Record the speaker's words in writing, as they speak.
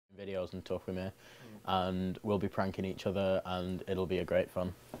videos and stuff with me, and we'll be pranking each other, and it'll be a great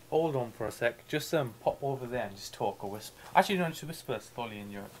fun. Hold on for a sec. Just pop over there and just talk or whisper. Actually, no, just whisper slowly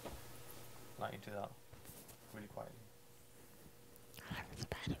in your, like into that, really quietly.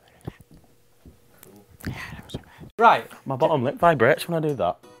 Cool. Right. My bottom lip vibrates when I do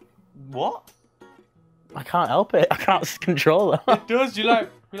that. What? I can't help it. I can't control it. It does. You like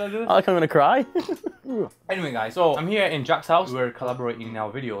this? I like I'm gonna cry. Anyway, guys, so I'm here in Jack's house. We're collaborating in our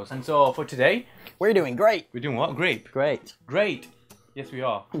videos, and so for today, We're doing great. we're doing what? Grape. Great. Great. Yes, we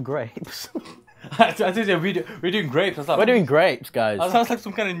are. Grapes. I think we're doing grapes. That's like, We're doing grapes, guys. that sounds like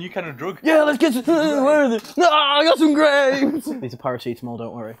some kind of new kind of drug. Yeah, let's get some. Where are they? No, I got some grapes. These are paracetamol.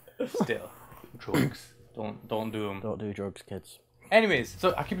 Don't worry. Still, drugs. Don't do them. Don't do drugs, kids. Anyways,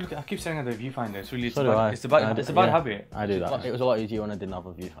 so I keep staring at the viewfinder. It's really So do I. it's a bad habit. I do that. It was a lot easier when I didn't have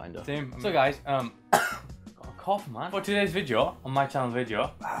a viewfinder. Same. So guys, got a cough, man. For today's video, on my channel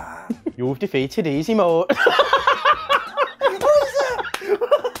video, You've defeated easy mode.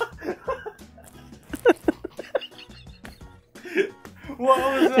 what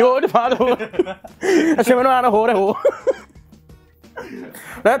was that? You're the bad whore. I said we're not a whore.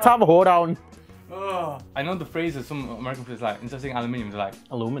 Let's have a whore down. I know the phrases, some American phrases like, instead of saying aluminium, they're like,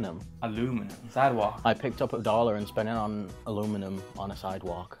 Aluminum. aluminum, sidewalk. I picked up $1 and spent it on aluminum on a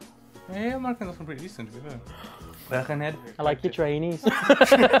sidewalk. Yeah, Americans are some pretty decent, to be fair. Welcome, I like your trainees.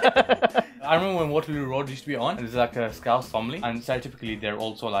 I remember when Waterloo Road used to be on, and there's like a Scouse family, and stereotypically they're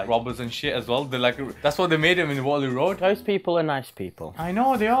also like robbers and shit as well. They're like, that's what they made them in Waterloo Road. Those people are nice people. I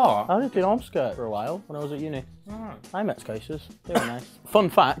know they are. I lived in Ormskirk for a while when I was at uni. Oh. I met Scousers. They were nice. Fun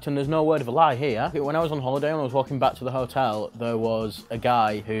fact, and there's no word of a lie here, when I was on holiday and I was walking back to the hotel, there was a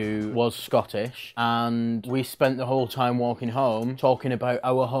guy who was Scottish, and we spent the whole time walking home talking about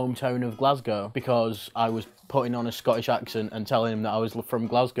our hometown of Glasgow, because I was putting on a Scottish accent and telling him that I was from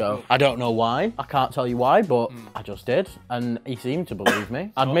Glasgow. I don't know why. I can't tell you why, but I just did, and he seemed to believe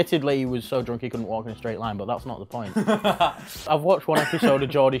me. Admittedly, he was so drunk he couldn't walk in a straight line, but that's not the point. I've watched one episode of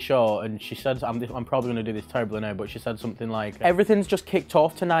Geordie Shore, and she said, I'm probably going to do this terribly now, but she said something like, everything's just kicked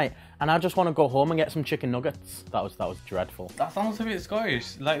off tonight, and I just want to go home and get some chicken nuggets. That was dreadful. That sounds a bit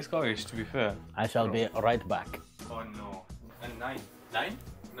Scottish, like Scottish, to be fair. I shall be right back. Oh no. And nine. Nine?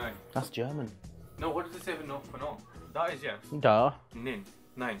 Nine. That's German. No, what does it say for no? For no? That is yes. Da. Nin.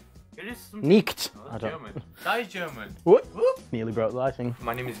 Nine. It is some... Nicht. No, that's German. That is German. What? Nearly broke the lighting.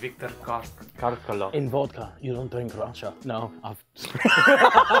 My name is Victor Karkala. In vodka, you don't drink Russia. No, I've...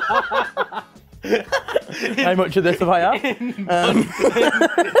 How much of this have I had?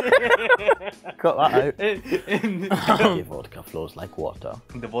 Cut that out. Your vodka flows like water.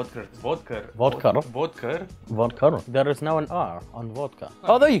 The vodka. Vodka. There is now an R on vodka.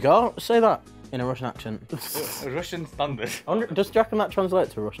 Oh, there you go. Say that in a Russian accent. Russian standard. Does do you reckon that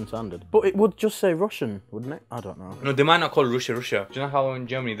translates to Russian standard? But it would just say Russian, wouldn't it? I don't know. No, they might not call Russia Russia. Do you know how in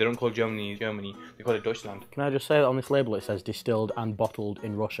Germany they don't call Germany Germany? They call it Deutschland. Can I just say that on this label it says distilled and bottled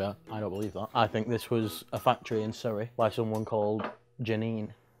in Russia? I don't believe that. I think this was a factory in Surrey by someone called Janine.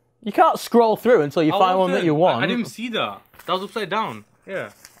 You can't scroll through until you find one that you want. I didn't see that. That was upside down. Yeah,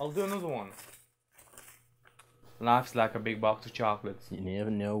 I'll do another one. Life's like a big box of chocolates. You never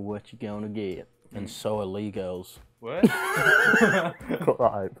know what you're gonna get. And so are Legos. What? Cut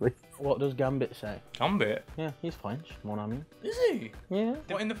that out, please. What does Gambit say? Gambit? Yeah, he's French, mon ami. Is he? Yeah.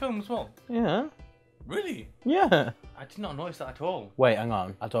 What, in the film as well? Yeah. Really? Yeah. I did not notice that at all. Wait, hang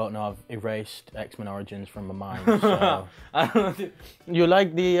on. I don't know. I've erased X-Men Origins from my mind, so... I don't know. You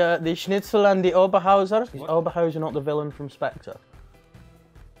like the Schnitzel and the Oberhauser? Is Oberhauser not the villain from Spectre?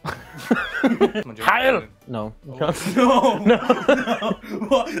 Heil! No. Oh. No! No!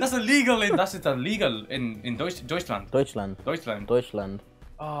 What? That's illegal in... That's illegal in Deutschland. Deutschland.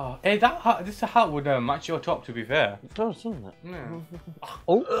 Oh, hey, this hat would match your top, to be fair. It does, doesn't it? Yeah.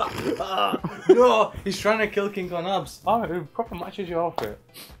 Oh! No! He's trying to kill KingKhanAbz. Oh, it proper matches your outfit.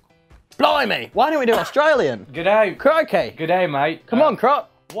 Blimey! Why don't we do Australian? G'day. Crikey! G'day, mate. Come on,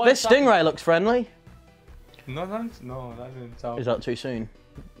 Crop. This stingray looks friendly. No, that didn't sound... Is that too soon?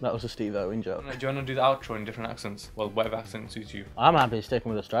 That was a Steve Owen joke. Do you want to do the outro in different accents? Well, whatever accent suits you. I'm happy sticking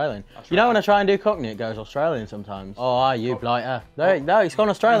with Australian. You know when I try and do Cockney, it goes Australian sometimes. Oh, are you blighter? There, he's gone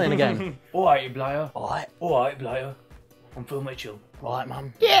Australian again. Alright, you blighter. Alright, blighter. I'm Phil Mitchell. Alright,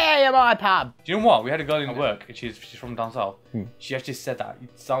 man. Yeah, you're my pub. Do you know what? We had a girl in work, and she's from down south. She actually said that.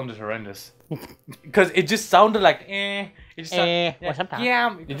 It sounded horrendous. Because it just sounded like, eh. It just sounded, what's up, pal?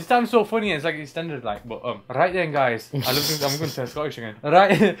 yeah. It just sounds so funny. It's like it sounded like, but right then, guys. I'm going to say Scottish again.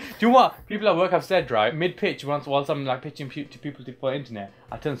 Right. Do you know what people at work have said? Right, mid pitch, whilst I'm like pitching to people to for internet,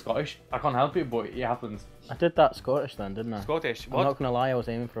 I turn Scottish. I can't help it, but it happens. I did that Scottish then, didn't I? Scottish. I'm What? not gonna lie, I was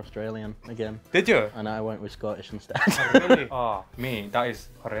aiming for Australian again. Did you? And I went with Scottish instead. Really? Oh, me, that is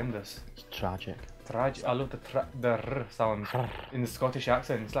horrendous. It's tragic. Tragic. I love the r sound in the Scottish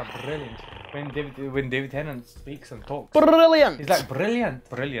accent. It's like brilliant. When David Tennant speaks and talks. Brilliant! He's like brilliant.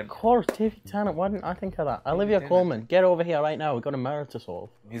 Brilliant. Of course, David Tennant, why didn't I think of that? Olivia Tennant. Colman, get over here right now, we've got a murder to solve.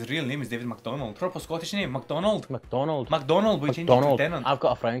 His real name is David MacDonald. Proper Scottish name, MacDonald. McDonald. MacDonald, we changed it to McDonald. Tennant. I've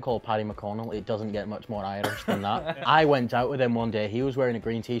got a friend called Paddy McConnell. It doesn't get much more Irish than that. I went out with him one day. He was wearing a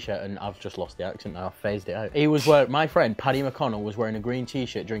green t-shirt, and I've just lost the accent now. I've phased it out. He was my friend Paddy McConnell was wearing a green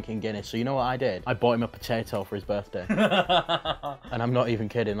t-shirt, drinking Guinness. So you know what I did? I bought him a potato for his birthday. And I'm not even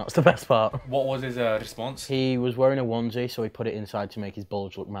kidding. That's the best part. What was his response? He was wearing a onesie, so he put it inside to make his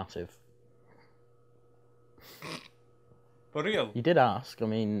bulge look massive. For real? You did ask. I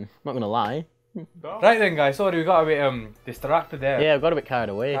mean, not gonna lie. Right then, guys. Sorry, we got a bit distracted there. Yeah, I got a bit carried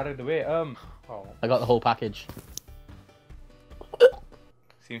away. Carried away. Oh. I got the whole package.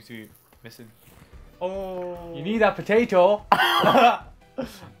 Seems to be missing. Oh. You need that potato.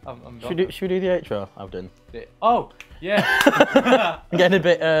 I'm Should we do the outro, Abdin? Oh, yeah. I'm getting a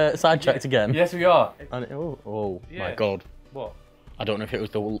bit sidetracked again. Yes, we are. And oh Yeah. my god. What? I don't know if it was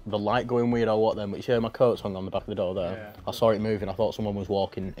the light going weird or what then, but you see how my coat's hung on the back of the door there? Yeah. I saw it moving. I thought someone was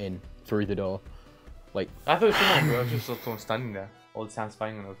walking in through the door. Like, I thought someone was just someone standing there all the time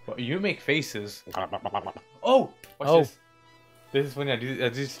spying on us. But you make faces. Oh! Watch this. This is funny. I do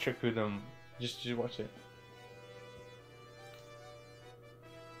this trick with them. Just watch it.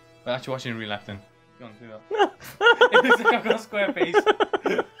 But actually watch it in real life then. Go on, do that. It looks like I've got a square face.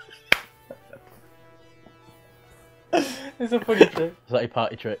 It's a funny trick. Is that your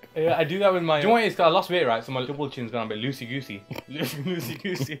party trick? Yeah, I do that with my... Do you know what it is? 'Cause I lost weight, right? So my double chin's gone a bit loosey-goosey.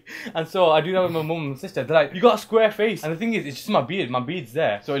 Loosey-goosey. And so I do that with my mum and sister. They're like, you got a square face. And the thing is, it's just my beard. My beard's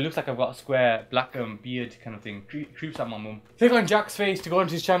there. So it looks like I've got a square black beard kind of thing. Creeps at my mum. Click on Jack's face to go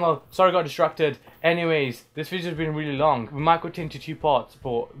into his channel. Sorry I got distracted. Anyways, this video's been really long. We might cut it into 2 parts,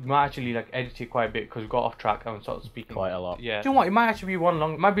 but we might actually like edit it quite a bit because we got off track and started speaking. Quite a lot. Yeah. Do you know what? It might actually be one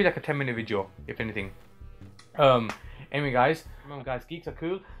long... It might be like a 10-minute video, if anything. Anyway, guys, remember, guys, geeks are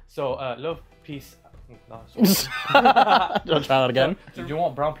cool. So, love, peace. Don't try that again. Do you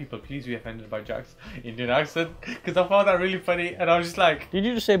want brown people? Please be offended by Jack's Indian accent, because I found that really funny, and I was just like, Did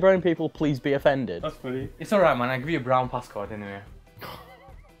you just say brown people, please be offended? that's funny. It's alright, man. I give you a brown passcode anyway.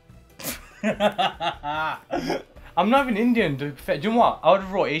 I'm not even Indian. Do you know what? I would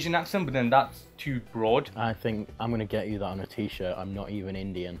have wrote Asian accent, but then that's too broad. I think I'm gonna get you that on a t-shirt. I'm not even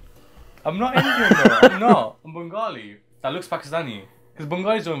Indian. I'm not Indian though. I'm not. I'm Bengali. That looks Pakistani. Because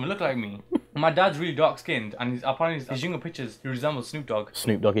Bengalis don't even look like me. My dad's really dark skinned, and apparently his younger pictures he resembles Snoop Dogg.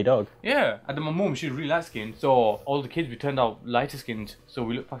 Snoop Doggy Dog. Yeah, and then my mum, she's really light skinned, so all the kids we turned out lighter skinned, so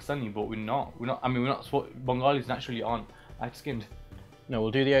we look Pakistani, but we're not. I mean, we're not. Bengalis naturally aren't light skinned. No,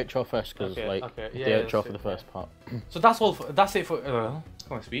 we'll do the outro first because Okay, like okay. the Yeah, outro for the first part. So that's all. That's it for. I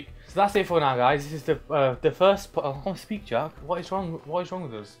can't speak. So that's it for now, guys. This is the first. I can't speak, Jack. What is wrong? What is wrong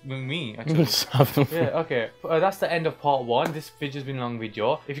with us? With me, actually. Yeah. Okay. That's the end of part 1. This video's been a long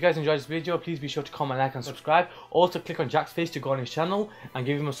video. If you guys enjoyed this video, please be sure to comment, like, and subscribe. Also, click on Jack's face to go on his channel and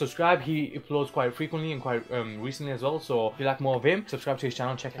give him a subscribe. He uploads quite frequently and quite recently as well. So if you like more of him, subscribe to his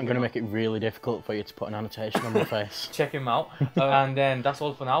channel. Check him out. I'm gonna make it really difficult for you to put an annotation on my face. Check him out. And then that's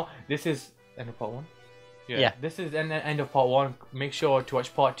all for now. This is end of part 1. Yeah. This is the end of part 1. Make sure to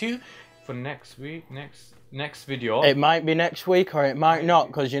watch part 2 for next week. Next video. It might be next week or it might not,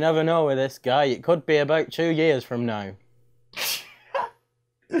 because you never know with this guy. It could be about 2 years from now.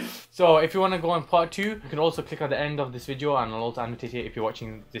 So if you want to go on part 2, you can also click at the end of this video, and I'll also annotate it if you're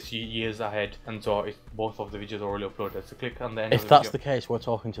watching this years ahead. And so both of the videos are already uploaded. So click on the end of the video. If that's the case, we're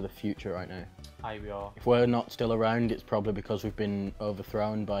talking to the future right now. Aye, we are. If we're not still around, it's probably because we've been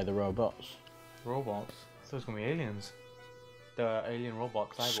overthrown by the robots. Robots? So it's going to be aliens. The alien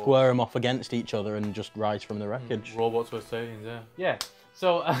robots. Square them off against each other and just rise from the wreckage. Robots versus aliens, yeah. Yeah.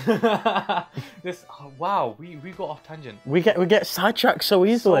 So, wow, we got off tangent. We get sidetracked so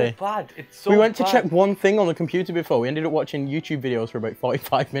easily. So bad. It's so we went bad. to check one thing on the computer before. We ended up watching YouTube videos for about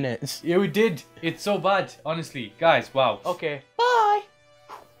 45 minutes. Yeah, we did. It's so bad, honestly. Guys, wow. Okay. Bye.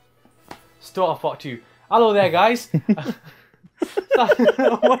 Start off part 2. Hello there, guys. What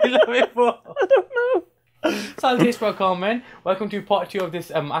are you laughing for? I don't know. Salutations for comment. Welcome to part 2 of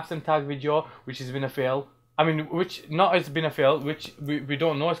this accent tag video, which has been a fail. I mean, which not has been a fail, which we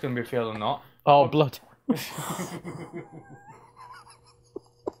don't know it's going to be a fail or not. Oh, blood.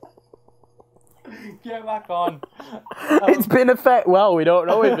 Get back on. It's been a fail. Well, we don't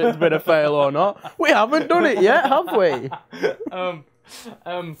know if it's been a fail or not. We haven't done it yet, have we?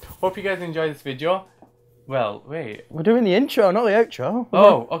 Hope you guys enjoyed this video. Well, wait. We're doing the intro, not the outro.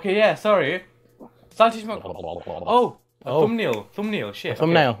 Oh, okay, yeah, sorry. Oh, thumbnail. Thumbnail, shit.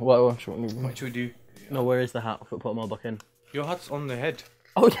 Thumbnail. Okay. What What should we do? No, where is the hat? Put them all back in. Your hat's on the head.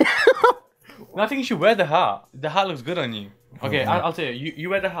 Oh, yeah. No, I think you should wear the hat. The hat looks good on you. Okay, I'll tell you. You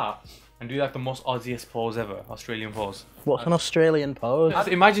wear the hat and do like the most Aussiest pose ever. Australian pose. What's an Australian pose?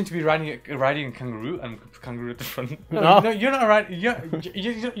 Imagine to be riding a kangaroo and kangaroo at the front. No. No, you're not riding.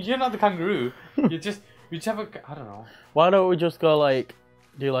 You're not the kangaroo. You just have a. I don't know. Why don't we just go like,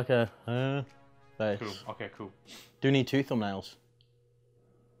 do like a face? Cool. Okay, cool. Do you need 2 thumbnails?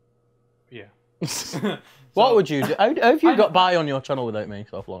 Yeah. What would you do? How have you got by on your channel without me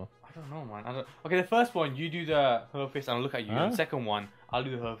so far? I don't know, man. Okay, the first one you do the her face and I'll look at you. The second one I'll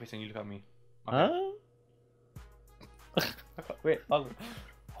do the her face and you look at me. Okay. Wait. What?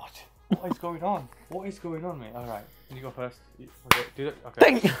 What is going on? What is going on, mate? All right, you go first. Okay, do it.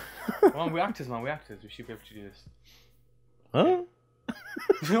 Okay. Come on, we're actors, man. We're actors. We should be able to do this. Huh?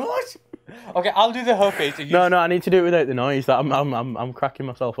 What? Okay, I'll do the her face. And you No, I need to do it without the noise. I'm cracking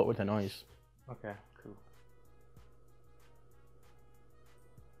myself up with the noise. Okay, cool.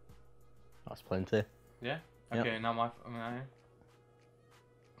 That's plenty. Yeah. Okay, now my.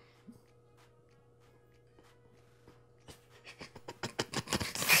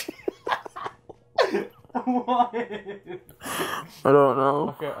 What? I don't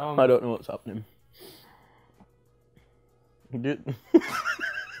know. Okay, I don't know what's happening.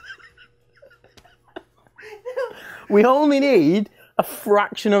 We only need a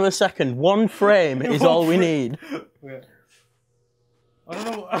fraction of a second. 1 frame is all we need. Wait. I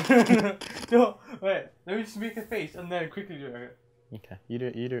don't know. No, wait. Let me just make a face and then quickly do it. Okay, you do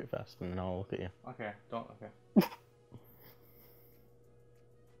it fast, and then I'll look at you. Okay, don't. Okay.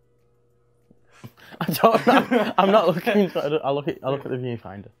 I don't know. I'm not looking. So I'll look at the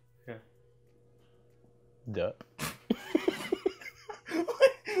viewfinder. Okay. Derp.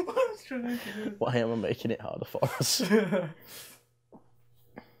 What I was trying to do? Why am I making it harder for us? Am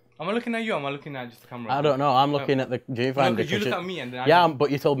I looking at you or am I looking at just the camera? I don't know. I'm looking at the viewfinder. No, because you look at me and then yeah, but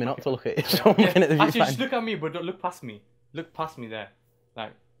you told me not to look at it, so I'm looking at the viewfinder. Actually, just look at me, but don't look past me. Look past me there.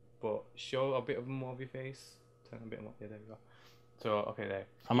 Like, but show a bit of more of your face. Turn a bit more. Yeah, there you go. So, okay, there.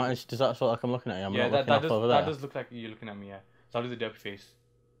 Does that feel like I'm looking at you? I'm not looking that over there. does look like you're looking at me, yeah. So I'll do the derpy face.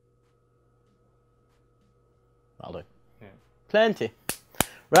 I'll do. Yeah. Plenty.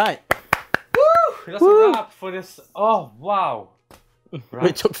 Right. Woo! That's a wrap for this. Oh, wow. Right.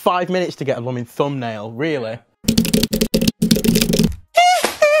 It took 5 minutes to get a blooming thumbnail, really.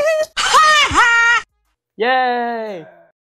 Yay!